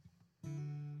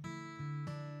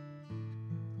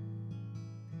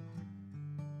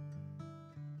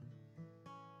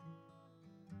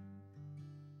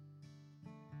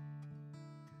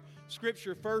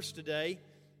scripture first today.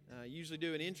 Usually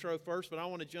do an intro first, but I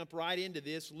want to jump right into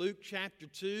this. Luke chapter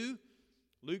 2.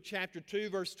 Luke chapter 2,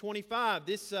 verse 25.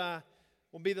 This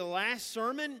will be the last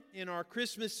sermon in our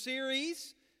Christmas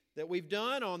series that we've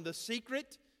done on the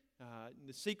secret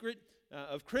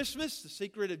of Christmas, the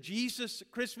secret of Jesus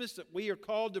at Christmas that we are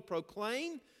called to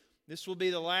proclaim. This will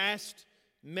be the last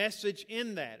message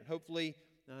in that. Hopefully,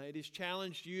 it has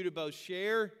challenged you to both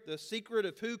share the secret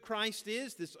of who Christ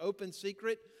is, this open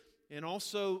secret, and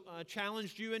also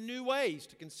challenged you in new ways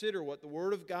to consider what the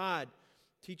Word of God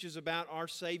teaches about our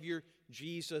Savior,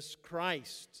 Jesus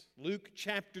Christ. Luke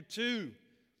chapter 2,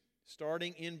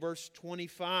 starting in verse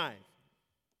 25.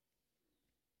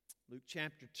 Luke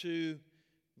chapter 2,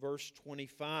 verse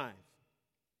 25.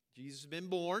 Jesus has been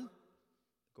born,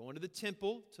 going to the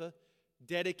temple to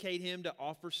dedicate Him, to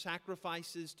offer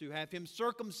sacrifices, to have Him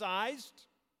circumcised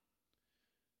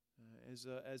as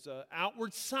an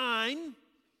outward sign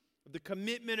of the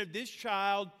commitment of this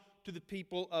child to the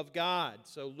people of God.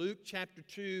 So Luke chapter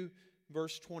 2,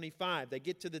 verse 25. They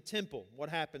get to the temple. What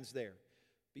happens there?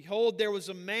 Behold, there was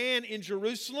a man in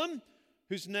Jerusalem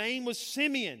whose name was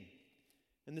Simeon,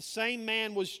 and the same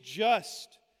man was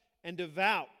just and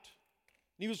devout.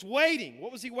 And he was waiting.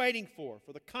 What was he waiting for?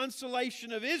 For the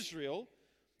consolation of Israel,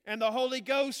 and the Holy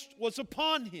Ghost was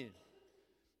upon him.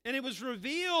 And it was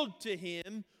revealed to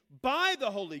him by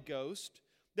the Holy Ghost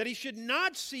that he should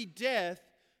not see death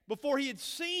before he had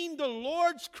seen the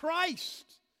Lord's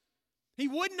Christ. He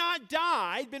would not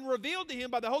die. It had been revealed to him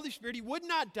by the Holy Spirit. He would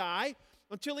not die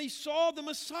until he saw the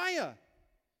Messiah.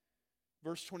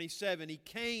 Verse 27, he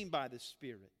came by the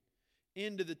Spirit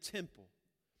into the temple.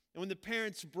 And when the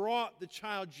parents brought the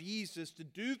child Jesus to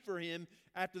do for him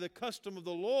after the custom of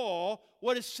the law,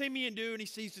 what does Simeon do when he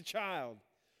sees the child?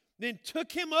 Then took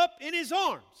him up in his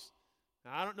arms.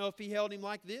 Now, I don't know if he held him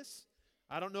like this.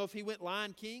 I don't know if he went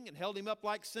Lion King and held him up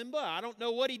like Simba. I don't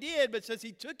know what he did, but it says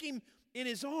he took him in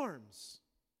his arms.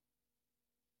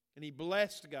 And he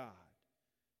blessed God.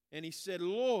 And he said,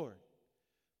 Lord,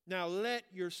 now let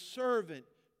your servant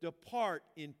depart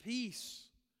in peace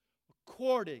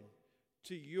according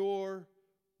to your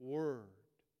word.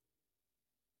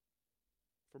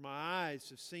 For my eyes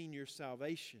have seen your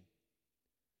salvation,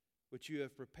 which you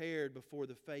have prepared before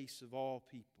the face of all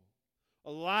people.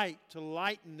 A light to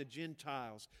lighten the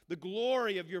Gentiles, the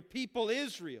glory of your people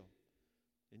Israel.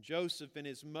 And Joseph and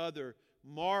his mother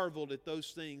marveled at those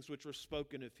things which were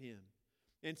spoken of him.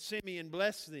 And Simeon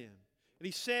blessed them. And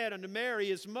he said unto Mary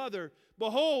his mother,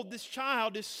 Behold, this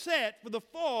child is set for the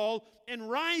fall and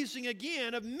rising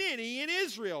again of many in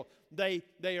Israel. They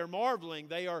are marveling.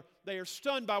 They are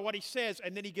stunned by what he says.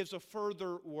 And then he gives a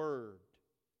further word.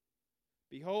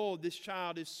 Behold, this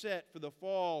child is set for the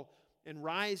fall and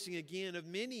rising again of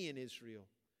many in Israel.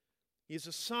 He is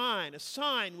a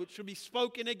sign which shall be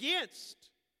spoken against.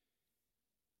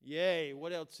 Yea,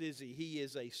 what else is he? He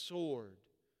is a sword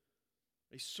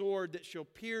that shall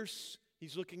pierce.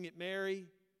 He's looking at Mary.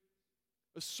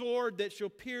 A sword that shall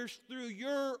pierce through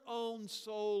your own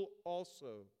soul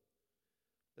also,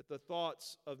 that the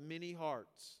thoughts of many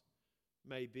hearts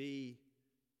may be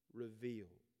revealed.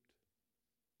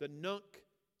 The Nunc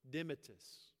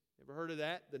Dimittis. Ever heard of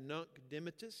that? The Nunc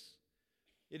Dimittis?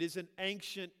 It is an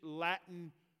ancient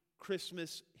Latin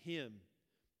Christmas hymn.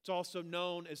 It's also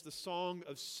known as the Song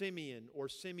of Simeon or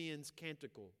Simeon's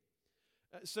Canticle.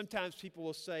 Sometimes people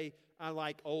will say, I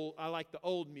like the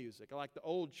old music. I like the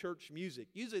old church music.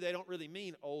 Usually they don't really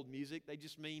mean old music. They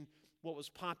just mean what was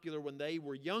popular when they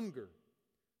were younger,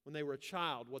 when they were a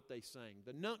child, what they sang.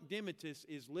 The Nunc Dimittis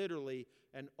is literally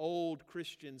an old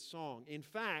Christian song. In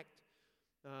fact,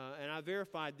 and I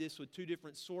verified this with two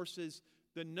different sources,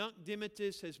 the Nunc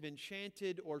Dimittis has been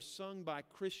chanted or sung by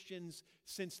Christians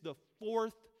since the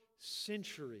 4th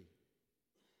century.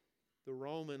 The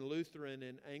Roman, Lutheran,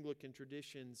 and Anglican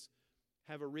traditions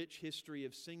have a rich history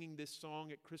of singing this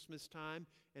song at Christmas time,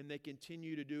 and they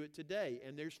continue to do it today.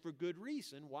 And there's for good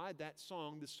reason why that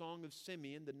song, the Song of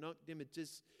Simeon, the Nunc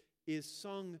Dimittis, is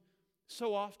sung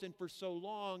so often for so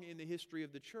long in the history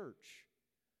of the church.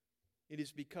 It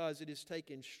is because it is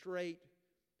taken straight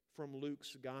from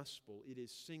Luke's gospel. It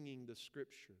is singing the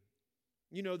Scripture.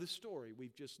 You know the story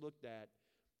we've just looked at.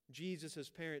 Jesus'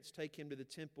 parents take him to the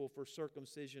temple for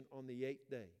circumcision on the 8th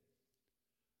day.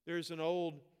 There's an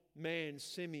old man,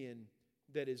 Simeon,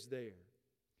 that is there.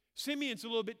 Simeon's a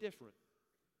little bit different.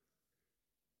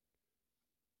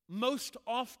 Most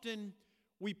often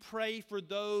we pray for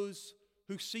those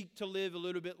who seek to live a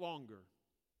little bit longer,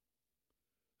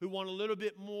 who want a little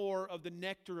bit more of the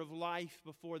nectar of life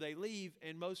before they leave,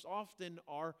 and most often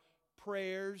our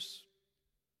prayers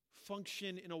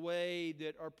function in a way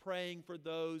that are praying for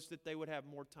those that they would have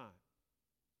more time.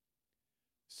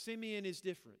 Simeon is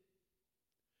different.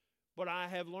 But I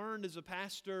have learned as a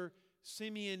pastor,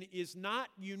 Simeon is not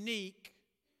unique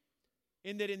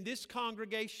in that in this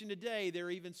congregation today, there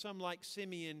are even some like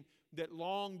Simeon that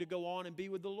long to go on and be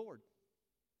with the Lord.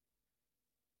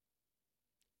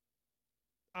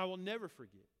 I will never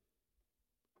forget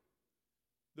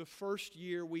the first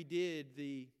year we did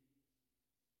the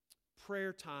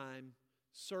prayer time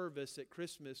service at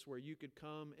Christmas where you could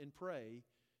come and pray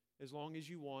as long as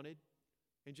you wanted,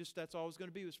 and just that's all it was going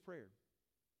to be was prayer.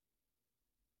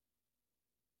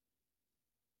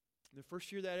 The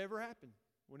first year that ever happened,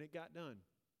 when it got done,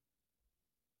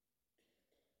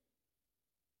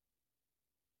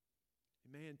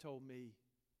 a man told me,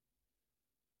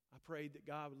 I prayed that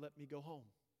God would let me go home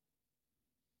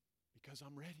because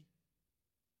I'm ready.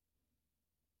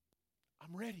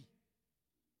 I'm ready.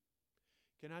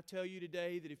 Can I tell you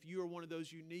today that if you are one of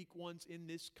those unique ones in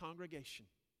this congregation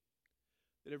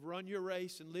that have run your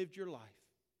race and lived your life,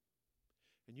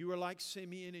 and you are like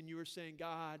Simeon and you are saying,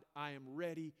 God, I am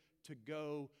ready to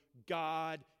go,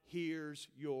 God hears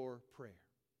your prayer.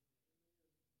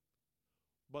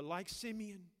 But like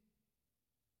Simeon,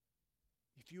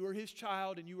 if you are His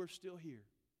child and you are still here,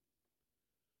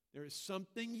 there is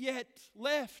something yet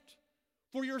left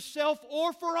for yourself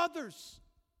or for others.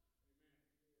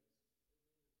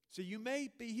 So you may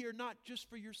be here not just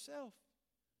for yourself.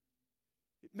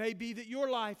 It may be that your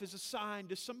life is assigned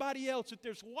to somebody else, that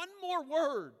there's one more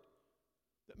word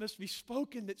that must be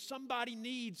spoken that somebody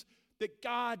needs, that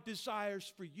God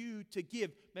desires for you to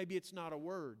give. Maybe it's not a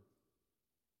word.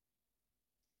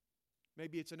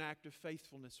 Maybe it's an act of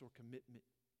faithfulness or commitment.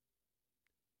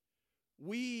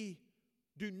 We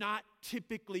do not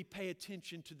typically pay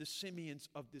attention to the Simeons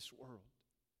of this world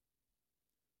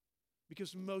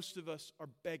because most of us are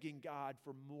begging God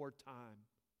for more time,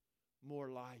 more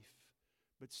life.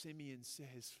 But Simeon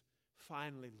says,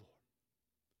 finally,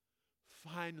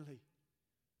 Lord,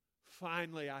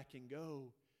 finally I can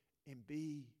go and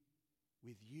be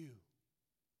with you.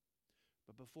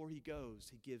 But before he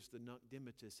goes, he gives the Nunc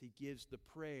Dimittis, he gives the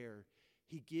prayer,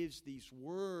 he gives these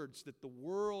words that the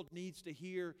world needs to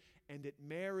hear and that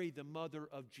Mary, the mother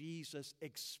of Jesus,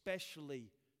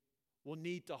 especially will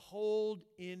need to hold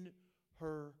in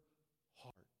her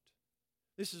heart.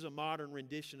 This is a modern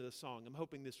rendition of the song. I'm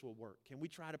hoping this will work. Can we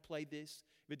try to play this?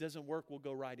 If it doesn't work, we'll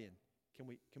go right in. Can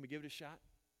we give it a shot?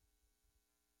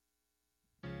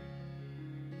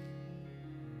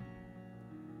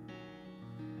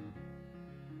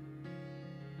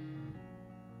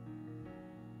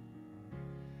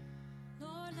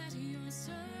 Lord, let your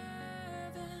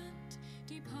servant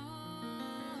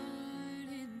depart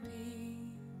in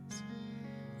peace,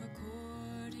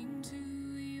 according to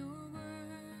your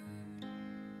word.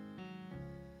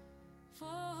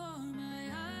 For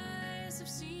my eyes have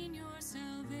seen your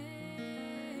salvation,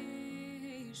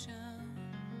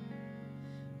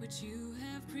 which you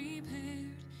have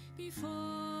prepared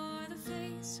before the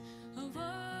face of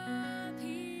all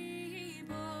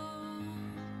people,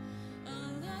 a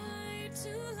light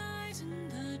to lighten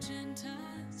the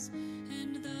Gentiles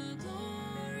and the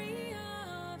glory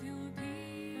of your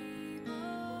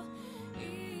people,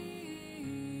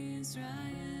 Israel.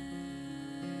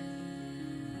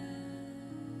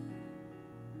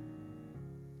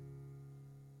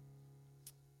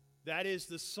 That is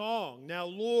the song. Now,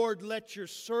 Lord, let your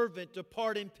servant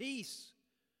depart in peace,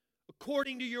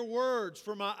 according to your words,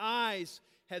 for my eyes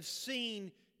have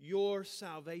seen your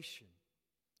salvation.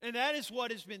 And that is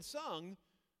what has been sung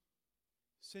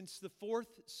since the 4th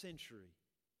century.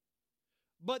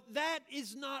 But that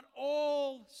is not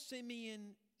all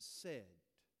Simeon said.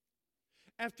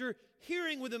 After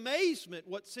hearing with amazement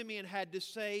what Simeon had to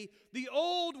say, the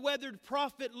old weathered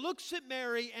prophet looks at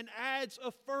Mary and adds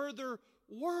a further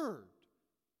word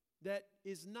that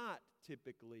is not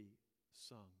typically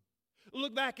sung.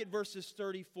 Look back at verses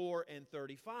 34 and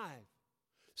 35.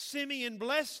 Simeon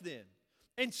blessed them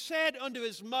and said unto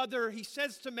his mother, he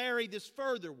says to Mary this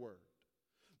further word,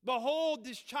 behold,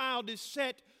 this child is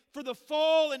set for the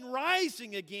fall and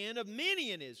rising again of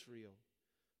many in Israel,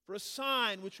 for a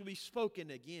sign which will be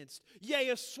spoken against. Yea,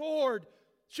 a sword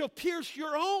shall pierce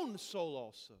your own soul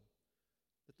also,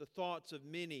 that the thoughts of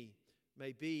many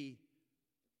may be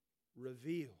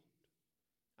revealed.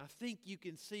 I think you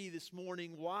can see this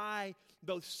morning why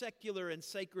both secular and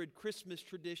sacred Christmas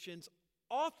traditions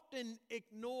often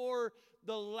ignore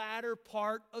the latter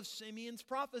part of Simeon's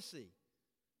prophecy.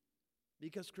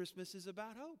 Because Christmas is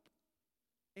about hope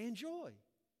and joy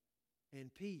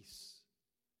and peace.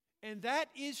 And that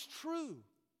is true.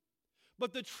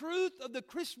 But the truth of the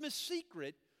Christmas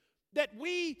secret that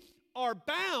we are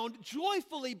bound,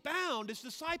 joyfully bound as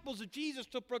disciples of Jesus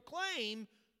to proclaim,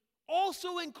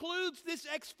 also includes this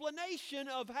explanation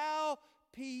of how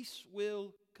peace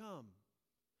will come.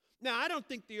 Now, I don't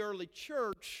think the early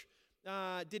church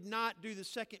did not do the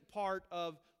second part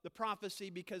of the prophecy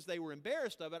because they were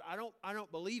embarrassed of it. I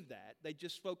don't believe that. They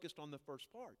just focused on the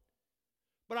first part.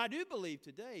 But I do believe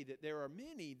today that there are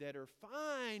many that are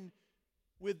fine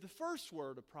with the first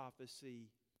word of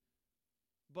prophecy,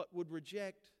 but would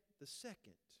reject the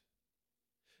second.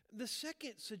 The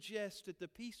second suggests that the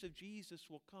peace of Jesus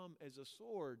will come as a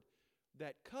sword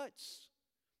that cuts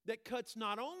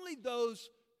not only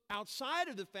those outside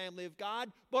of the family of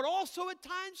God, but also at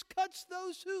times cuts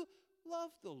those who love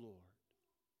the Lord.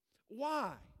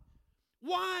 Why?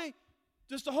 Why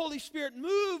does the Holy Spirit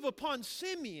move upon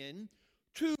Simeon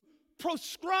to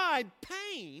proscribe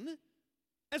pain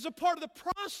as a part of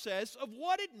the process of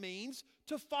what it means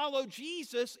to follow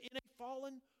Jesus in a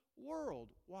fallen world?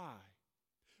 Why?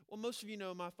 Well, most of you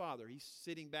know my father. He's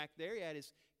sitting back there. He had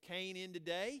his cane in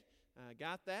today.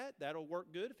 Got that. That'll work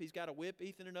good. If he's got to whip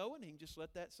Ethan and Owen, he can just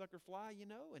let that sucker fly,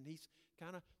 and he's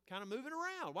kind of moving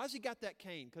around. Why has he got that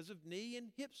cane? Because of knee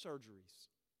and hip surgeries.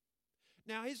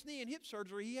 Now, his knee and hip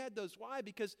surgery, he had those. Why?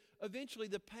 Because eventually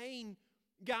the pain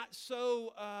got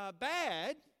so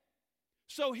bad,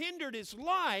 so hindered his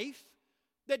life,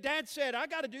 that Dad said, I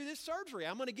got to do this surgery.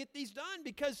 I'm going to get these done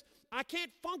because I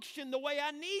can't function the way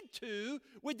I need to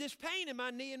with this pain in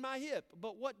my knee and my hip.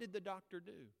 But what did the doctor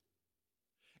do?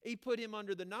 He put him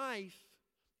under the knife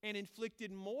and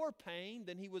inflicted more pain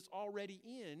than he was already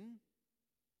in,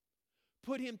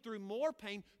 put him through more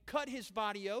pain, cut his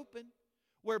body open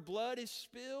where blood is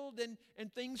spilled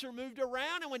and things are moved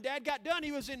around. And when Dad got done,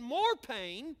 he was in more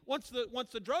pain. Once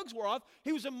the drugs were off,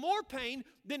 he was in more pain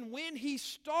than when he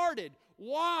started.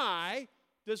 Why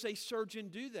does a surgeon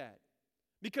do that?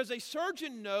 Because a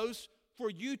surgeon knows for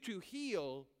you to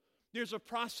heal, there's a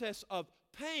process of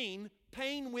pain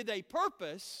with a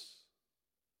purpose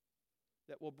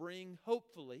that will bring,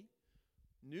 hopefully,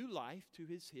 new life to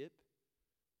his hip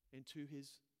and to his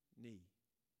knee.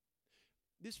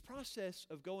 This process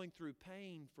of going through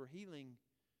pain for healing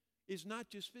is not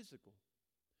just physical.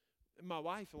 My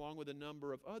wife, along with a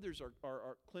number of others,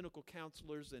 are clinical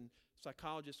counselors and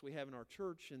psychologists we have in our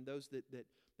church, and those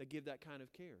that give that kind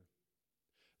of care.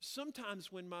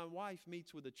 Sometimes when my wife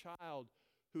meets with a child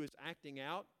who is acting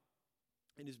out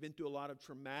and has been through a lot of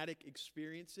traumatic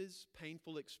experiences,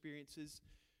 painful experiences,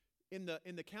 in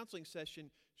the counseling session,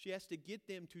 she has to get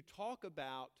them to talk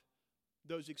about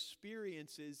those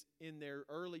experiences in their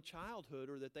early childhood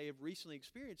or that they have recently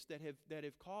experienced that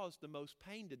have caused the most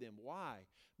pain to them. Why?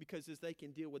 Because as they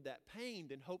can deal with that pain,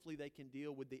 then hopefully they can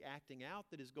deal with the acting out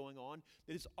that is going on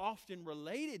that is often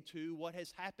related to what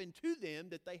has happened to them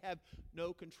that they have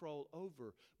no control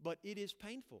over. But it is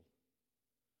painful.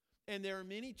 And there are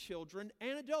many children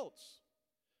and adults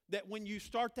that when you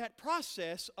start that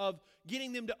process of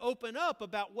getting them to open up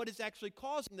about what is actually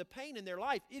causing the pain in their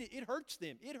life, it hurts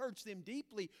them. It hurts them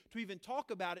deeply to even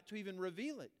talk about it, to even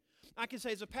reveal it. I can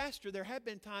say as a pastor, there have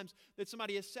been times that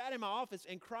somebody has sat in my office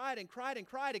and cried and cried and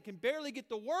cried and can barely get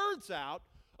the words out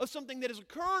of something that has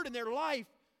occurred in their life.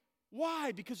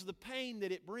 Why? Because of the pain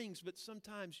that it brings. But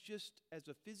sometimes, just as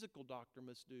a physical doctor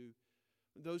must do,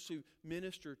 those who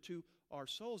minister to our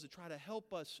souls to try to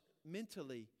help us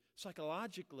mentally,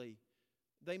 psychologically,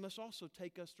 they must also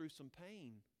take us through some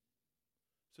pain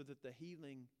so that the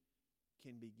healing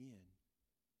can begin.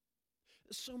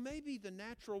 So maybe the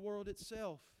natural world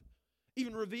itself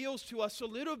even reveals to us a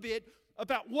little bit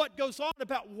about what goes on,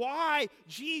 about why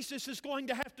Jesus is going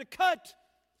to have to cut.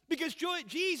 Because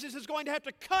Jesus is going to have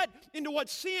to cut into what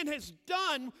sin has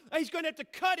done. He's going to have to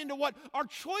cut into what our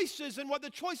choices and what the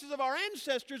choices of our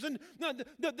ancestors and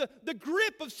the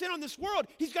grip of sin on this world.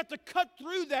 He's got to cut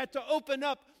through that to open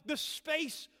up the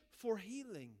space for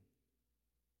healing.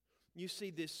 You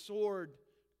see, this sword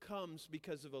comes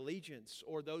because of allegiance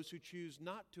or those who choose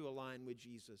not to align with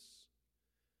Jesus.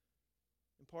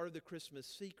 And part of the Christmas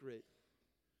secret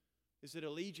is that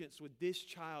allegiance with this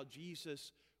child,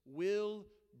 Jesus, will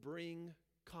bring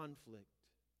conflict.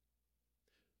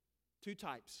 Two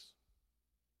types.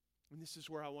 And this is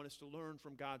where I want us to learn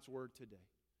from God's Word today.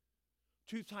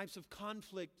 Two types of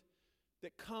conflict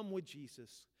that come with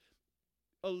Jesus.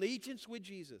 Allegiance with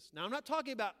Jesus. Now, I'm not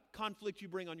talking about conflict you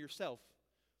bring on yourself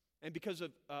and because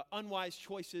of unwise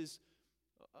choices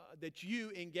that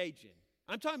you engage in.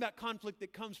 I'm talking about conflict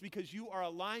that comes because you are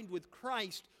aligned with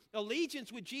Christ.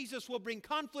 Allegiance with Jesus will bring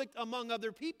conflict among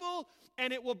other people,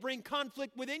 and it will bring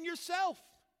conflict within yourself.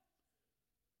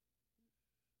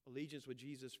 Allegiance with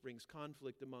Jesus brings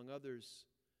conflict among others,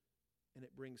 and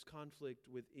it brings conflict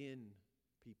within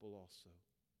people also.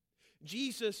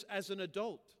 Jesus, as an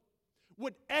adult,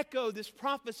 would echo this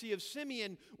prophecy of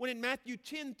Simeon when in Matthew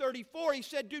 10:34 he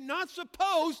said, do not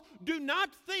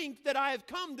think that I have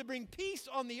come to bring peace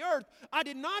on the earth. I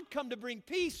did not come to bring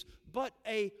peace, but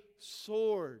a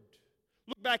sword.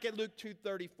 Look back at Luke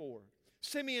 2:34.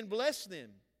 Simeon blessed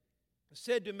them,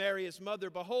 said to Mary his mother,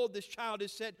 behold, this child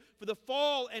is set for the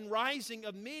fall and rising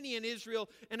of many in Israel,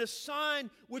 and a sign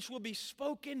which will be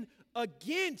spoken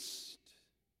against.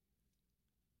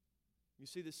 You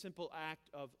see the simple act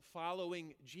of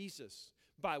following Jesus,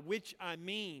 by which I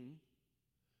mean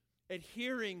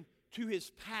adhering to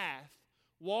His path,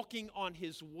 walking on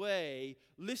His way,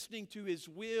 listening to His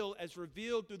will as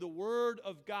revealed through the Word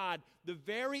of God. The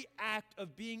very act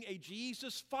of being a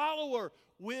Jesus follower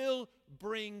will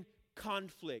bring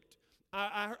conflict.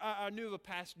 I knew of a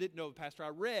pastor, didn't know of a pastor, I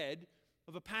read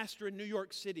of a pastor in New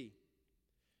York City.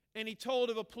 And he told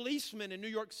of a policeman in New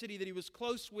York City that he was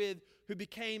close with who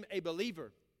became a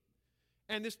believer.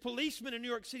 And this policeman in New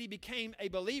York City became a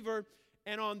believer,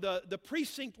 and on the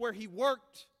precinct where he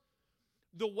worked,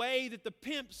 the way that the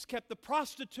pimps kept the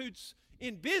prostitutes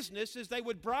in business is they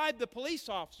would bribe the police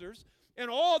officers, and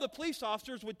all the police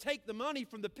officers would take the money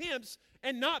from the pimps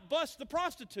and not bust the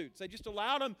prostitutes. They just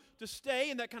allowed them to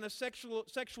stay in that kind of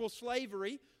sexual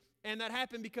slavery, and that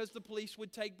happened because the police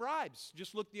would take bribes.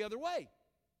 Just look the other way.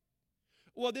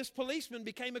 Well, this policeman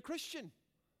became a Christian,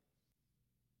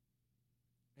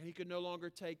 and he could no longer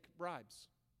take bribes.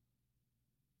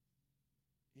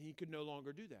 He could no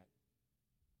longer do that.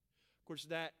 Of course,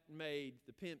 that made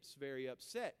the pimps very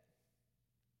upset,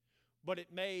 but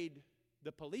it made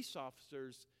the police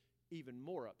officers even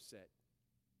more upset.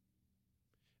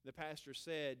 The pastor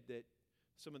said that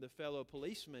some of the fellow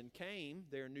policemen came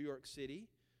there in New York City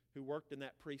who worked in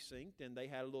that precinct, and they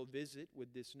had a little visit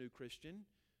with this new Christian.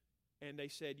 And they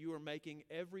said, you are making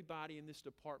everybody in this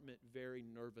department very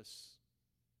nervous.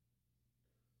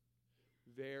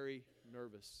 Very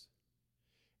nervous.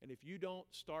 And if you don't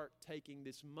start taking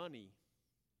this money,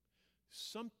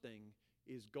 something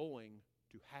is going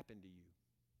to happen to you.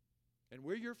 And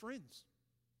we're your friends.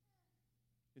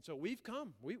 And so we've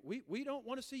come. We don't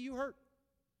want to see you hurt.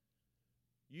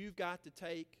 You've got to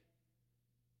take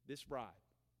this bribe,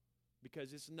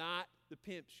 because it's not the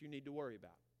pimps you need to worry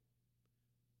about.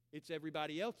 It's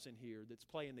everybody else in here that's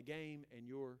playing the game, and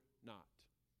you're not.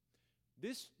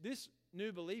 This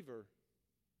new believer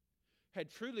had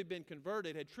truly been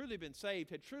converted, had truly been saved,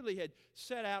 had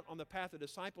set out on the path of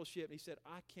discipleship, and he said,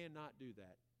 I cannot do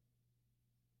that.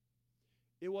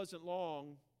 It wasn't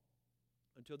long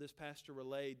until this pastor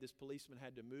relayed this policeman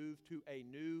had to move to a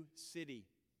new city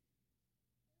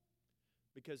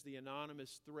because the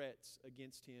anonymous threats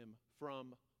against him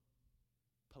from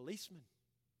policemen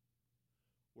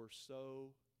were so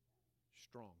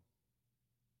strong.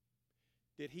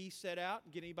 Did he set out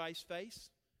and get anybody's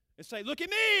face and say, look at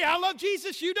me, I love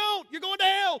Jesus, you don't, you're going to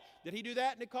hell? Did he do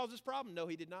that and it caused this problem? No,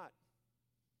 he did not.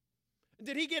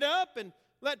 Did he get up and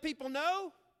let people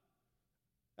know,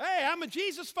 hey, I'm a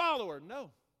Jesus follower?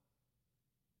 No.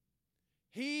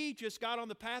 He just got on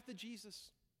the path of Jesus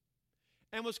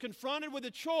and was confronted with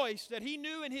a choice that he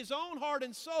knew in his own heart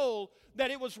and soul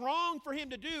that it was wrong for him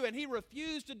to do, and he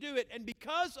refused to do it. And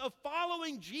because of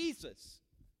following Jesus,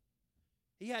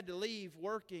 he had to leave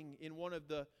working in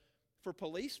for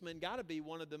policemen, got to be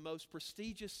one of the most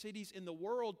prestigious cities in the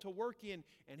world to work in.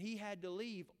 And he had to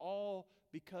leave all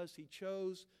because he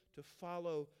chose to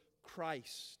follow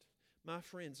Christ. My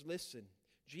friends, listen.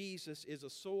 Jesus is a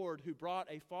sword who brought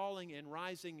a falling and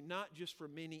rising not just for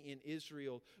many in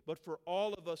Israel, but for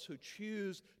all of us who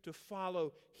choose to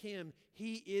follow Him.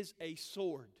 He is a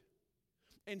sword.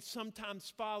 And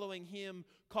sometimes following Him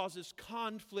causes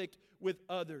conflict with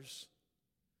others.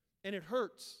 And it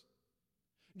hurts.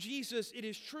 Jesus, it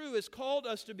is true, has called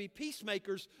us to be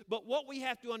peacemakers, but what we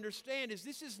have to understand is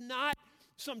this is not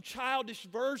some childish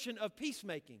version of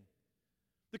peacemaking.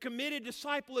 The committed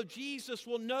disciple of Jesus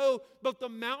will know both the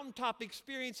mountaintop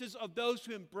experiences of those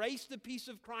who embrace the peace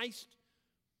of Christ.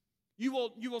 You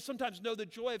will sometimes know the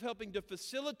joy of helping to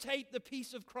facilitate the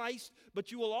peace of Christ,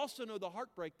 but you will also know the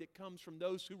heartbreak that comes from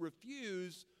those who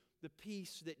refuse the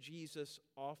peace that Jesus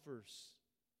offers.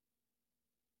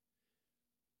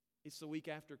 It's the week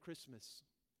after Christmas.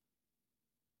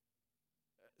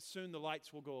 Soon the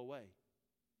lights will go away.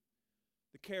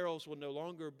 The carols will no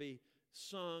longer be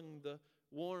sung. The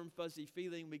warm, fuzzy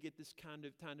feeling we get this kind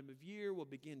of time of year will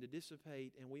begin to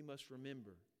dissipate, and we must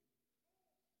remember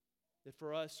that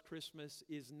for us, Christmas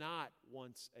is not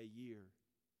once a year.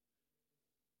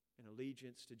 An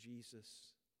allegiance to Jesus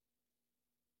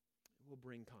will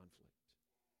bring conflict,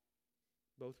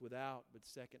 both without, but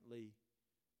secondly,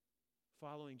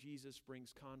 following Jesus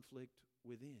brings conflict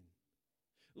within.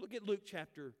 Look at Luke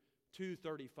chapter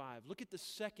 2:35. Look at the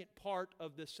second part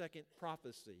of the second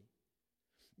prophecy.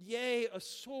 Yea, a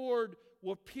sword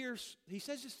will pierce, he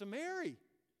says this to Mary,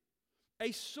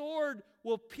 a sword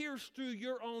will pierce through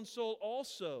your own soul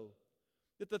also,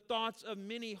 that the thoughts of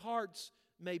many hearts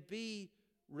may be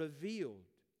revealed.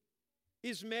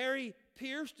 Is Mary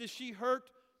pierced? Is she hurt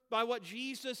by what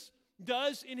Jesus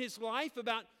does in his life,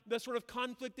 about the sort of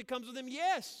conflict that comes with him?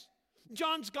 Yes.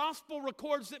 John's gospel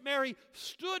records that Mary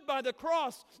stood by the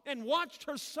cross and watched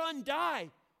her son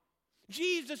die.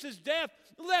 Jesus' death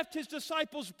left his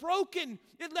disciples broken.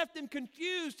 It left them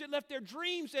confused. It left their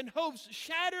dreams and hopes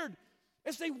shattered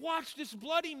as they watched this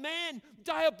bloody man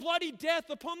die a bloody death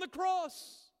upon the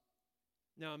cross.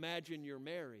 Now imagine you're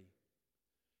Mary,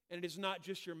 and it is not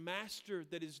just your master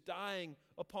that is dying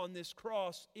upon this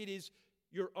cross. It is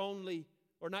your only,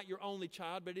 or not your only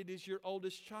child, but it is your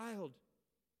oldest child.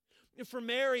 And for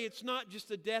Mary, it's not just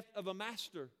the death of a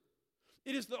master.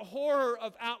 It is the horror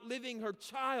of outliving her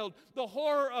child, the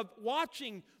horror of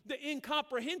watching the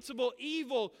incomprehensible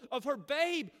evil of her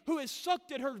babe who is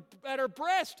sucked at her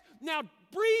breast, now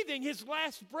breathing his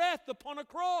last breath upon a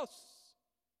cross.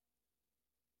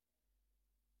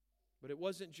 But it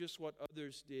wasn't just what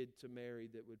others did to Mary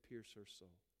that would pierce her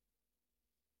soul.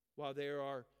 While there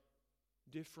are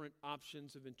different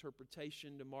options of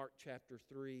interpretation to Mark chapter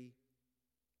 3,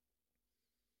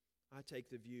 I take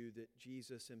the view that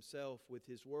Jesus himself, with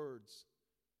his words,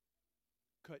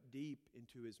 cut deep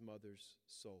into his mother's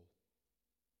soul.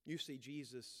 You see,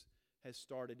 Jesus has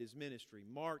started his ministry.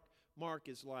 Mark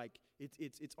is like,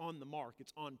 it's on the mark.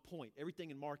 It's on point.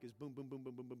 Everything in Mark is boom, boom, boom,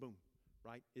 boom, boom, boom, boom.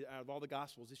 Right? Out of all the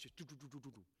Gospels, it's just do, do, do, do,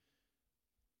 do, do.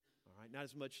 All right? Not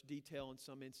as much detail in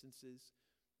some instances,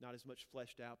 not as much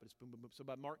fleshed out, but it's boom, boom, boom. So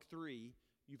by Mark 3,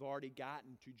 you've already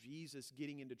gotten to Jesus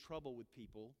getting into trouble with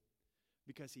people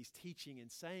because he's teaching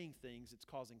and saying things that's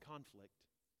causing conflict.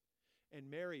 And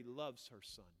Mary loves her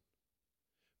son.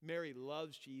 Mary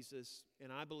loves Jesus,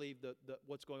 and I believe that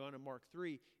what's going on in Mark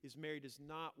 3 is Mary does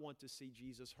not want to see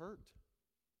Jesus hurt.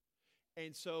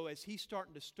 And so as he's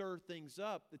starting to stir things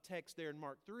up, the text there in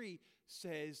Mark 3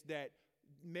 says that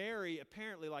Mary,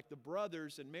 apparently like the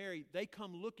brothers and Mary, they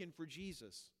come looking for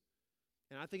Jesus.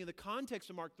 And I think in the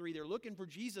context of Mark 3, they're looking for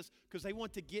Jesus because they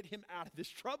want to get him out of this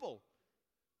trouble.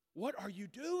 What are you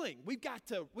doing? We've got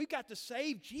to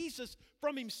save Jesus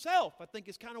from himself, I think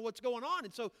is kind of what's going on.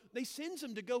 And so they sends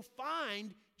him to go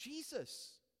find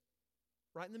Jesus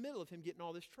right in the middle of him getting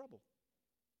all this trouble.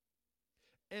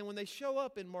 And when they show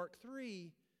up in Mark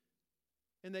 3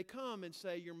 and they come and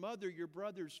say, your mother, your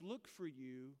brothers look for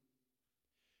you,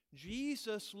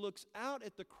 Jesus looks out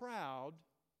at the crowd,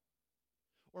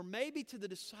 or maybe to the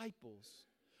disciples,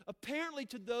 apparently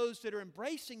to those that are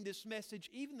embracing this message,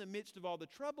 even in the midst of all the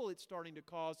trouble it's starting to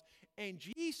cause. And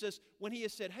Jesus, when he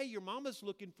has said, hey, your mama's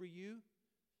looking for you.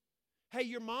 Hey,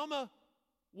 your mama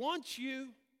wants you.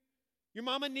 Your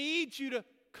mama needs you to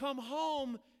come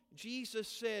home. Jesus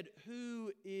said,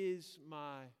 who is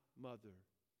my mother?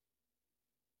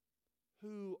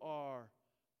 Who are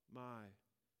my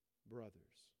brothers?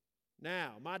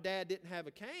 Now, my dad didn't have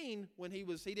a cane when he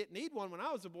didn't need one when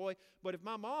I was a boy, but if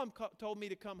my mom told me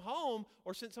to come home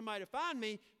or sent somebody to find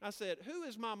me, I said, who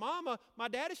is my mama? My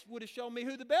dad would have shown me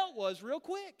who the belt was real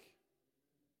quick.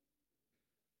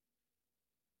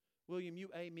 William, you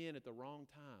amen at the wrong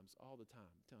times all the time,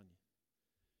 I'm telling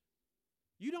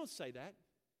you. You don't say that.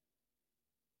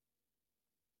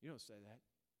 You don't say that.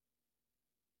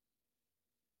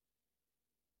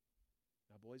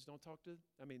 Now, boys don't talk to,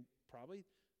 probably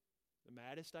the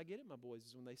maddest I get at my boys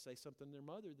is when they say something to their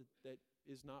mother that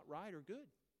is not right or good.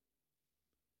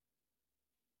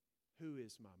 Who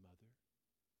is my mother?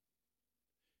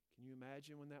 Can you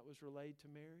imagine when that was relayed to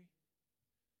Mary?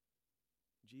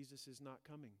 Jesus is not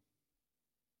coming,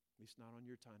 at least not on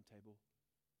your timetable.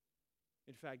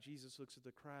 In fact, Jesus looks at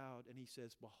the crowd and he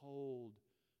says, behold,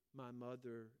 my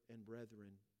mother and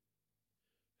brethren,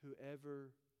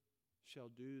 whoever shall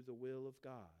do the will of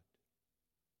God,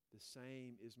 the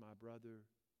same is my brother,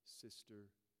 sister,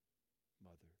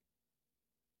 mother.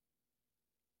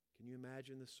 Can you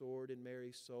imagine the sword in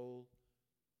Mary's soul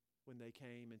when they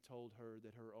came and told her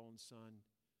that her own son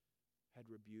had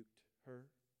rebuked her?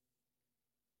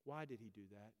 Why did he do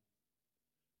that?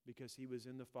 Because he was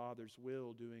in the Father's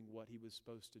will doing what he was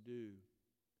supposed to do.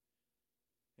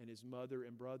 And his mother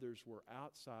and brothers were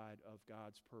outside of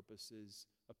God's purposes,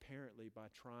 apparently by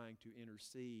trying to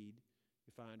intercede,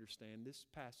 if I understand this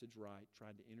passage right,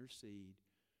 trying to intercede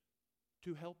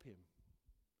to help him,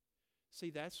 See,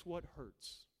 that's what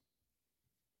hurts.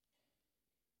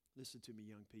 Listen to me,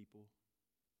 young people.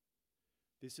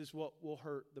 This is what will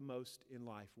hurt the most in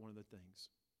life, one of the things.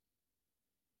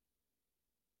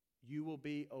 You will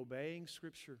be obeying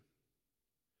Scripture.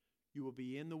 You will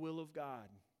be in the will of God.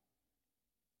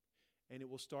 And it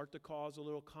will start to cause a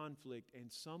little conflict.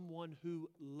 And someone who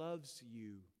loves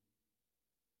you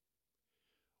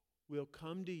will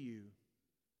come to you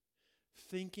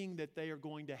thinking that they are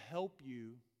going to help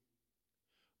you,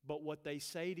 but what they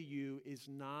say to you is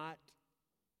not,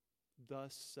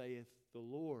 "Thus saith the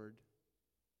Lord."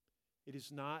 It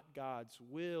is not God's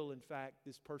will. In fact,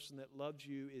 this person that loves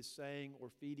you is saying or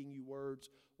feeding you words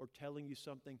or telling you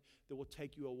something that will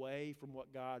take you away from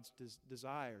what God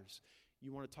desires.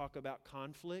 You want to talk about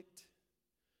conflict?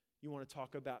 You want to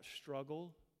talk about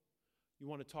struggle? You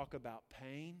want to talk about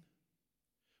pain?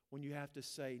 When you have to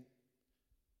say,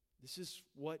 this is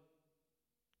what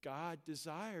God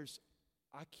desires,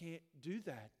 I can't do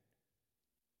that.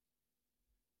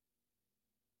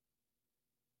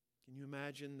 Can you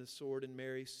imagine the sword in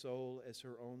Mary's soul as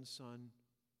her own son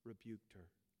rebuked her?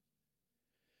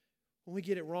 When we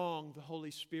get it wrong, the Holy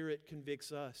Spirit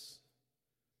convicts us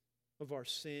of our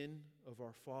sin, of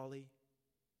our folly.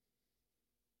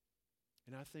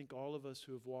 And I think all of us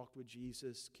who have walked with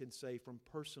Jesus can say from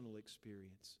personal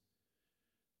experience,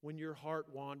 when your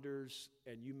heart wanders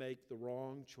and you make the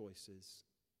wrong choices,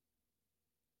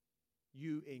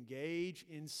 you engage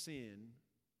in sin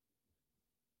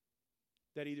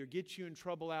that either gets you in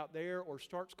trouble out there or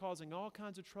starts causing all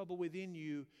kinds of trouble within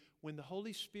you. When the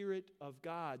Holy Spirit of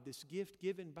God, this gift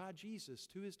given by Jesus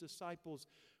to His disciples,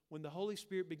 when the Holy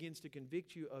Spirit begins to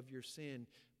convict you of your sin,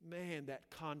 man, that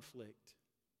conflict.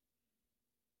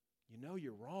 You know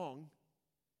you're wrong,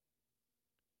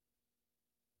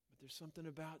 but there's something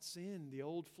about sin, the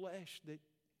old flesh, that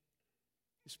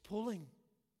is pulling.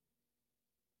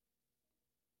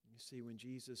 You see, when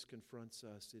Jesus confronts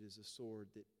us, it is a sword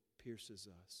that pierces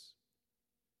us.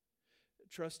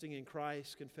 Trusting in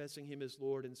Christ, confessing Him as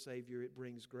Lord and Savior, it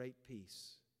brings great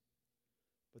peace.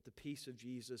 But the peace of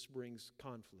Jesus brings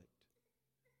conflict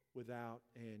without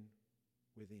and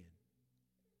within.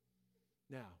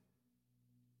 Now,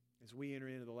 as we enter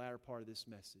into the latter part of this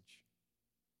message,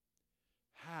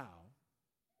 how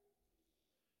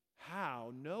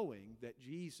knowing that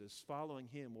Jesus, following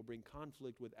Him, will bring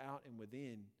conflict without and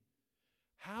within,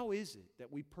 how is it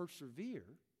that we persevere?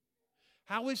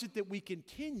 How is it that we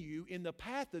continue in the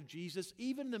path of Jesus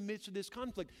even in the midst of this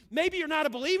conflict? Maybe you're not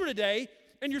a believer today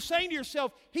and you're saying to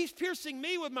yourself, He's piercing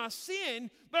me with my sin,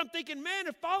 but I'm thinking, man,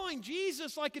 if following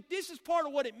Jesus, like if this is part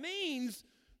of what it means,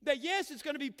 that yes, it's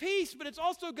going to be peace, but it's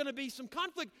also going to be some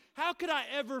conflict. How could I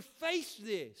ever face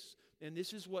this? And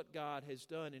this is what God has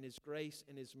done in His grace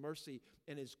and His mercy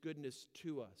and His goodness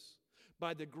to us.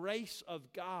 By the grace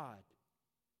of God,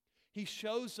 He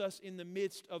shows us in the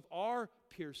midst of our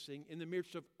piercing, in the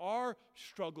midst of our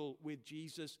struggle with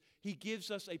Jesus, He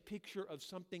gives us a picture of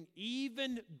something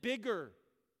even bigger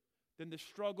than the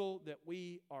struggle that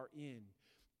we are in.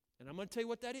 And I'm going to tell you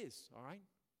what that is, all right?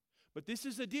 But this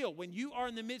is the deal. When you are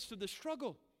in the midst of the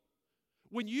struggle,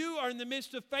 when you are in the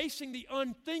midst of facing the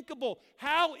unthinkable,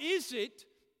 how is it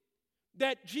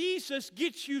that Jesus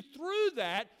gets you through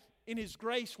that? In His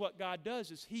grace, what God does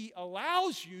is He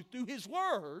allows you through His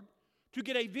Word to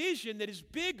get a vision that is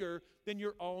bigger than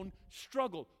your own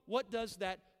struggle. What does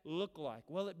that look like?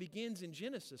 Well, it begins in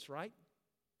Genesis, right?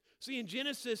 See, in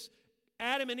Genesis,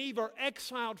 Adam and Eve are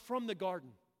exiled from the garden.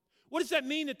 What does that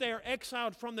mean that they are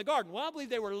exiled from the garden? Well, I believe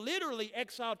they were literally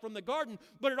exiled from the garden,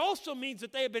 but it also means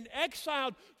that they have been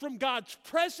exiled from God's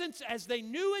presence as they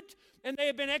knew it, and they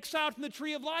have been exiled from the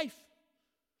tree of life.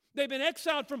 They've been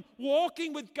exiled from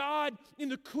walking with God in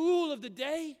the cool of the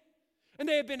day. And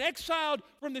they have been exiled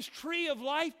from this tree of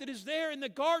life that is there in the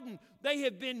garden. They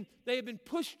have been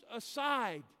pushed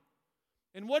aside.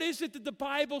 And what is it that the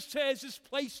Bible says is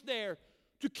placed there?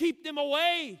 To keep them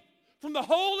away from the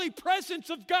holy presence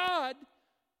of God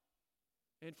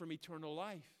and from eternal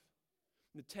life.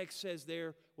 And the text says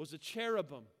there was a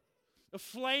cherubim, a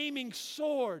flaming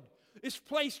sword is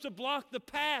placed to block the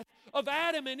path of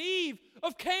Adam and Eve,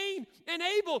 of Cain and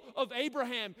Abel, of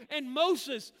Abraham and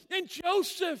Moses and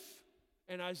Joseph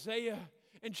and Isaiah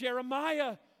and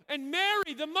Jeremiah and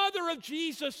Mary, the mother of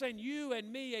Jesus, and you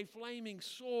and me. A flaming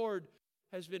sword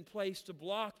has been placed to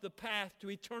block the path to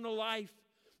eternal life.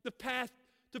 The path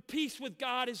to peace with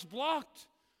God is blocked.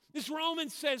 This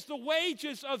Romans says the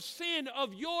wages of sin,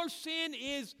 of your sin,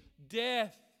 is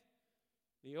death.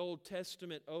 The Old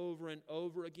Testament over and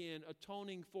over again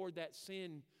atoning for that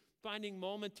sin Finding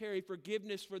momentary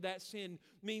forgiveness for that sin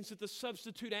means that the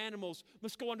substitute animals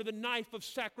must go under the knife of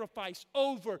sacrifice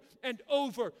over and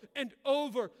over and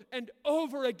over and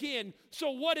over again. So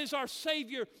what is our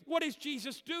Savior? What is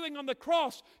Jesus doing on the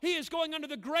cross? He is going under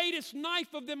the greatest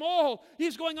knife of them all. He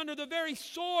is going under the very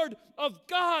sword of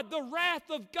God, the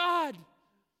wrath of God.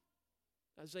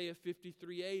 Isaiah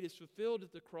 53:8 is fulfilled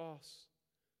at the cross.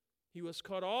 He was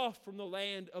cut off from the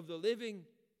land of the living,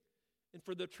 and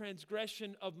for the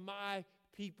transgression of my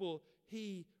people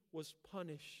He was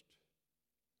punished.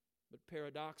 But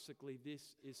paradoxically, this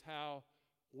is how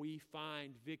we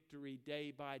find victory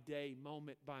day by day,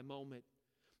 moment by moment.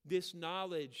 This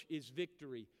knowledge is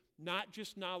victory, not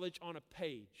just knowledge on a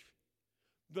page.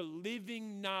 The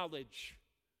living knowledge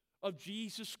of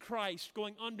Jesus Christ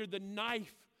going under the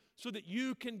knife so that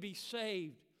you can be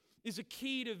saved is a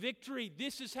key to victory.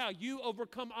 This is how you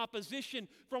overcome opposition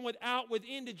from without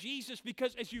within to Jesus,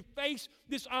 because as you face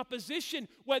this opposition,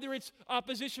 whether it's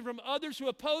opposition from others who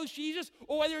oppose Jesus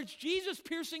or whether it's Jesus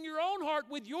piercing your own heart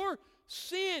with your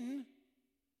sin,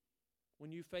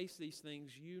 when you face these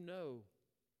things, you know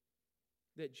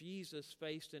that Jesus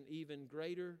faced an even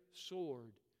greater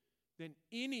sword than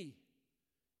any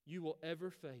you will ever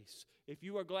face. If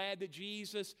you are glad that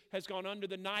Jesus has gone under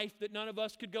the knife that none of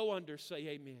us could go under, say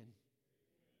amen.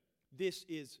 This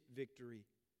is victory.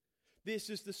 This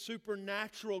is the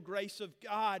supernatural grace of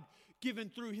God given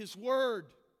through His Word.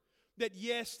 That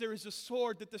yes, there is a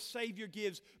sword that the Savior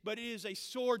gives, but it is a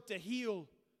sword to heal.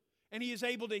 And He is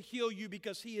able to heal you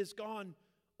because He has gone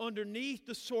underneath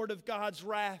the sword of God's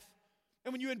wrath.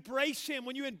 And when you embrace Him,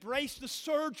 when you embrace the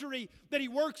surgery that He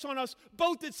works on us,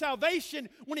 both at salvation,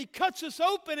 when He cuts us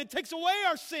open and takes away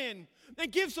our sin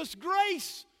and gives us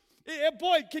grace.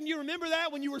 Boy, can you remember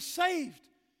that when you were saved?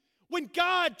 When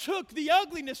God took the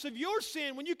ugliness of your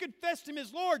sin, when you confessed Him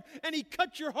as Lord, and He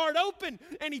cut your heart open,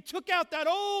 and He took out that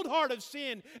old heart of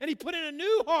sin, and He put in a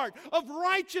new heart of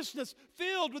righteousness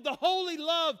filled with the holy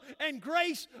love and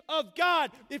grace of God.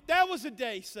 If that was a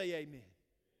day, say amen.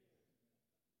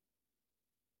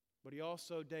 But He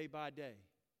also, day by day,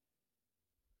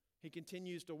 He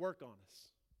continues to work on us.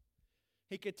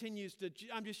 He continues to,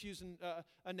 I'm just using an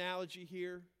analogy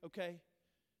here, okay?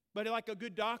 But like a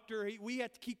good doctor, we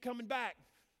have to keep coming back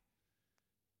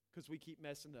because we keep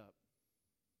messing up.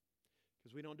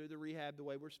 Because we don't do the rehab the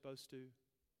way we're supposed to.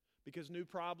 Because new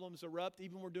problems erupt.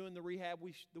 Even when we're doing the rehab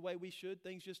the way we should,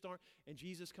 things just aren't. And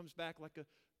Jesus comes back like a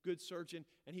good surgeon,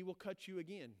 and He will cut you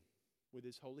again with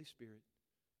His Holy Spirit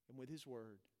and with His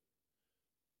Word.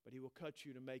 But He will cut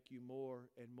you to make you more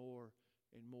and more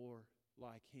and more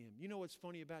like Him. You know what's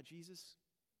funny about Jesus?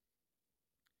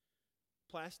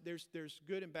 There's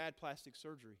good and bad plastic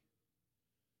surgery.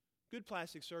 Good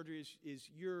plastic surgery is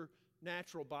your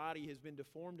natural body has been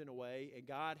deformed in a way, and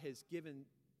God has given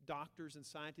doctors and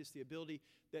scientists the ability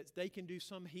that they can do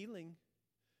some healing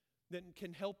that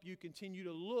can help you continue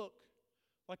to look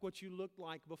like what you looked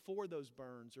like before those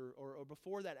burns or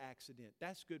before that accident.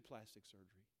 That's good plastic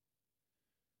surgery.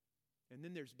 And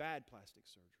then there's bad plastic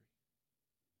surgery,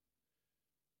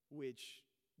 which,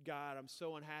 God, I'm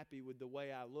so unhappy with the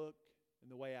way I look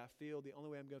and the way I feel. The only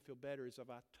way I'm going to feel better is if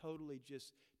I totally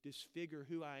just disfigure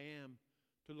who I am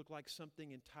to look like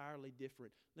something entirely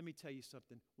different. Let me tell you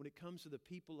something. When it comes to the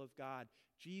people of God,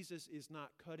 Jesus is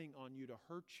not cutting on you to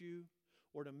hurt you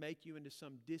or to make you into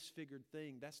some disfigured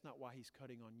thing. That's not why He's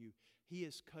cutting on you. He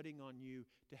is cutting on you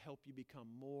to help you become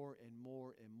more and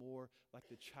more and more like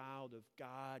the child of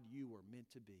God you were meant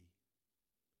to be.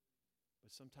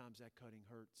 But sometimes that cutting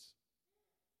hurts.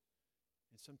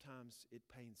 And sometimes it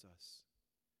pains us.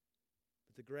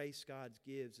 But the grace God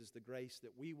gives is the grace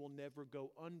that we will never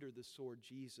go under the sword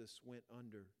Jesus went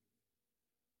under,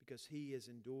 because He has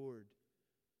endured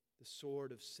the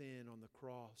sword of sin on the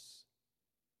cross.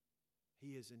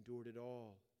 He has endured it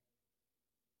all.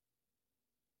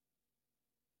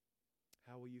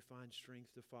 How will you find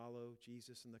strength to follow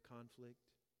Jesus in the conflict?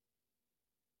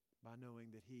 By knowing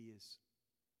that He is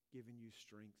giving you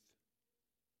strength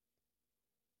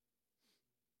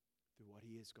through what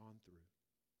He has gone through.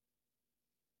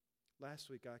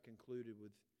 Last week I concluded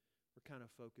with, we're kind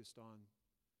of focused on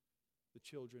the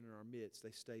children in our midst.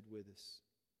 They stayed with us.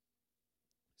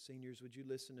 Seniors, would you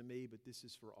listen to me? But this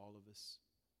is for all of us.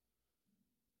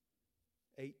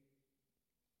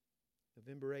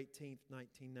 November 18th,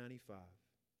 1995.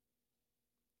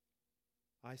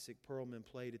 Isaac Perlman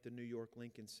played at the New York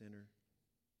Lincoln Center.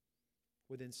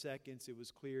 Within seconds, it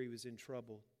was clear he was in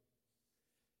trouble.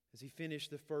 As he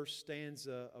finished the first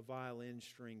stanza, a violin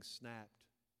string snapped.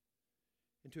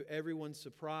 And to everyone's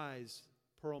surprise,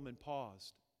 Perlman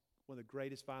paused, one of the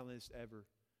greatest violinists ever,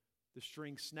 the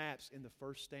string snaps in the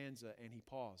first stanza and he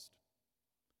paused.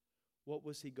 What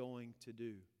was he going to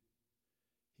do?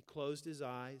 He closed his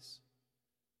eyes.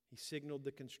 He signaled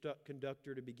the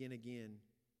conductor to begin again.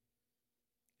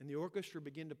 And the orchestra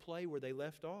began to play where they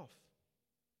left off.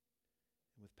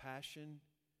 And with passion,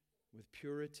 with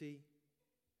purity,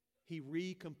 he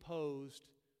recomposed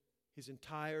his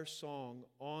entire song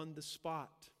on the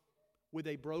spot with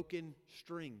a broken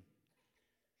string.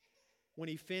 When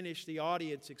he finished, the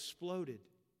audience exploded.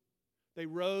 They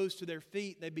rose to their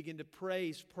feet and they began to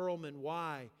praise Perlman.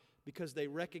 Why? Because they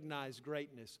recognized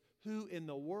greatness. Who in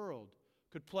the world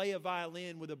could play a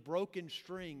violin with a broken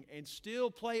string and still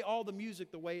play all the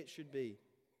music the way it should be?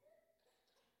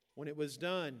 When it was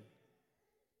done,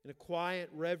 in a quiet,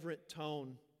 reverent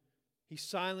tone, he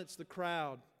silenced the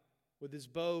crowd with his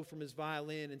bow from his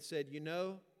violin and said, "You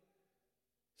know,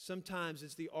 sometimes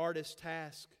it's the artist's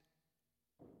task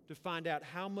to find out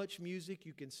how much music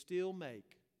you can still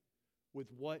make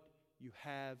with what you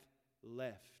have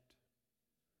left."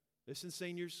 Listen,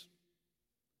 seniors,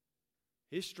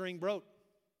 his string broke.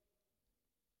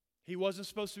 He wasn't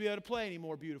supposed to be able to play any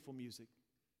more beautiful music.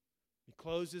 He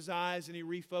closed his eyes and he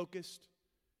refocused.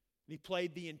 And he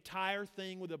played the entire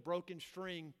thing with a broken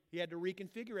string. He had to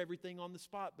reconfigure everything on the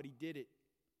spot, but he did it.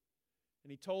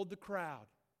 And he told the crowd,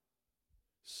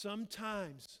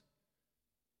 sometimes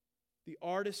the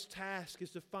artist's task is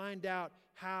to find out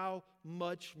how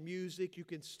much music you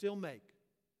can still make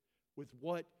with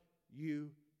what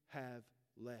you have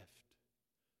left.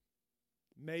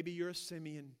 Maybe you're a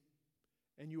Simeon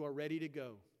and you are ready to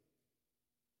go.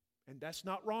 And that's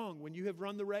not wrong. When you have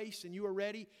run the race and you are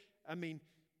ready,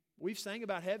 we've sang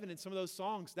about heaven in some of those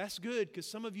songs. That's good because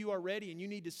some of you are ready and you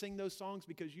need to sing those songs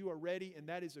because you are ready, and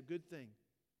that is a good thing.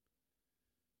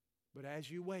 But as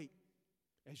you wait,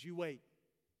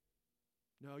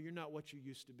 no, you're not what you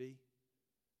used to be.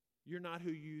 You're not who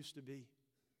you used to be.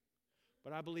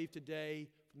 But I believe today,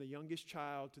 from the youngest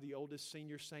child to the oldest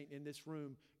senior saint in this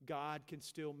room, God can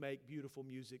still make beautiful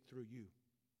music through you.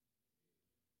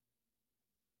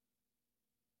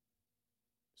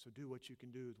 So do what you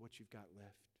can do with what you've got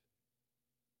left.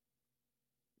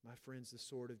 My friends, the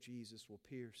sword of Jesus will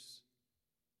pierce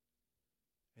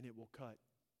and it will cut.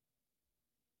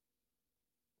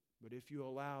 But if you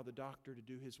allow the doctor to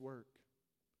do his work,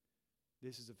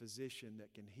 this is a physician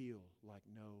that can heal like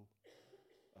no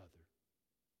other.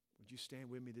 Would you stand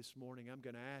with me this morning? I'm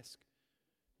going to ask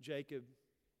Jacob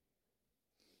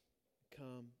to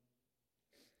come.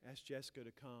 Ask Jessica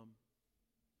to come.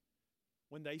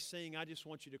 When they sing, I just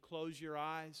want you to close your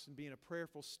eyes and be in a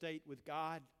prayerful state with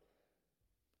God.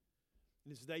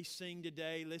 And as they sing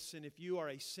today, listen, if you are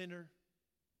a sinner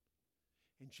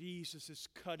and Jesus is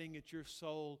cutting at your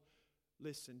soul,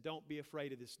 listen, don't be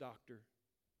afraid of this doctor.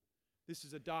 This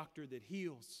is a doctor that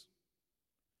heals.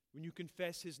 When you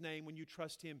confess His name, when you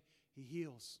trust Him, He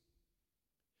heals.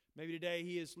 Maybe today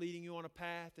He is leading you on a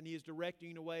path and He is directing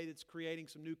you in a way that's creating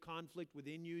some new conflict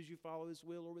within you as you follow His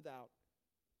will or without.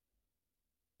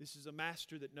 This is a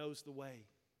master that knows the way.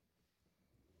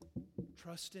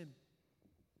 Trust Him.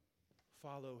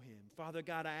 Follow Him. Father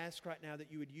God, I ask right now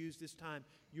that you would use this time.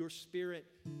 Your Spirit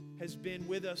has been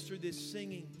with us through this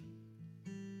singing.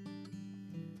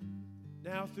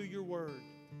 Now through your word.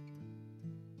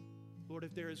 Lord,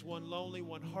 if there is one lonely,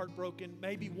 one heartbroken,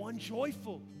 maybe one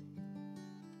joyful,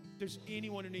 if there's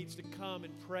anyone who needs to come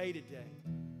and pray today,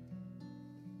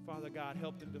 Father God,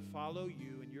 help them to follow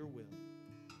you and your will.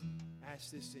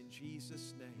 Ask this in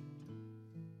Jesus' name.